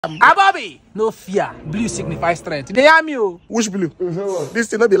Bobby, no fear. Blue signifies strength. They are me. Which blue? This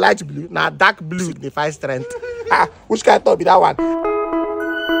thing not be light blue. Now dark blue signifies strength. Which kind of be that one?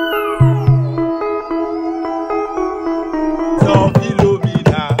 Some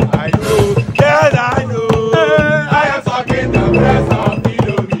kilometer, I know, yes I know. I am talking the best of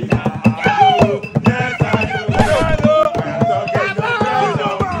kilometer. I know, yes I know. I know, I am talking the best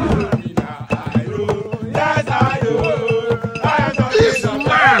of kilometer. I know, yes I know. I am talking the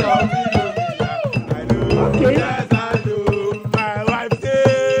best of kilometer. I know, yes I know. My wife say,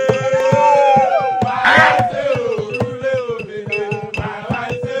 oh, my wife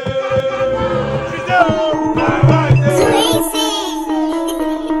say, she say, oh, my wife say.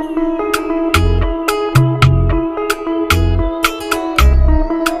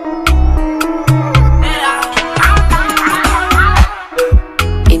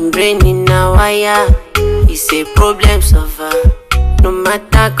 Raining now, it's a problem solver. No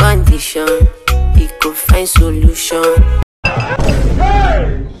matter condition, he could find solution.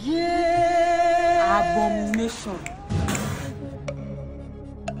 Hey! Yeah! Abomination.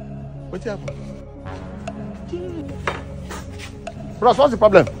 What happened? Bros, what's the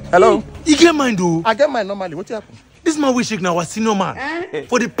problem? Hello? You get mine though. I get mine normally. What happened? This man we shake now was senior man.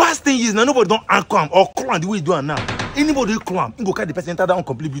 For the past 10 years now, nobody don't anchor him or call him the way he do it now. Anybody climb, go carry the person enter that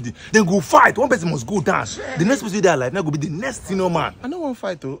complete building. Then go fight. One person must go dance. The next person there alive now go be the next senior man. I don't want to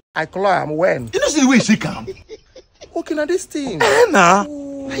fight though. I climb when. You know see the way he shake him. Okay, now this thing. Nah.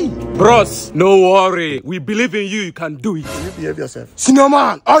 Hey. Bros, no worry. We believe in you. You can do it. You behave yourself. Senior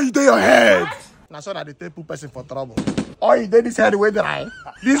man, how you do your head? Now so that the take person for trouble. All you did this head way dry.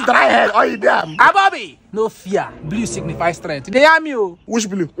 This dry head, all you damn. Bobby, no fear. Blue signifies strength. They are me. Which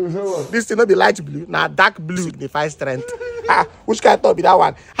blue? This thing not be light blue. Now dark blue signifies strength. Which kind of be that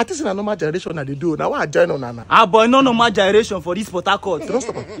one? I think in a normal generation that they do. Now I join on Nana. Boy, no normal generation for this Port Harcourt. Don't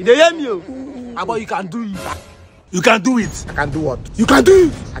stop. They hear me. Boy, you can do it. You can do it. I can do what? You can do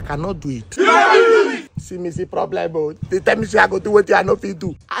it. I cannot do it. You can do it. See me see problem, but they tell me say I go do what I know fit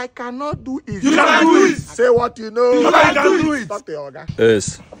do. I cannot do it. You can do it. Say what you know. You can do it. Talk to your Oga.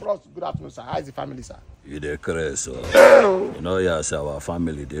 Yes. Bros, good afternoon, sir. How is the family, sir? You dey crazy, so. You know, yes, our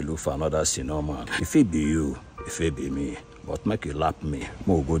family, they look for another senior man. If it be you, if it be me, but make you lap me,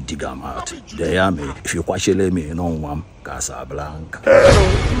 more go dig am out. They hear me. If you kwashele me, you know one, Casablanca.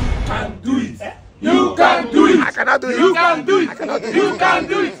 You can do it. You can do it. I cannot do it. You can do it. I cannot do it. You can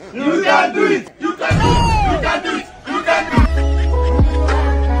do it. You can do it. You can do it. You can do it.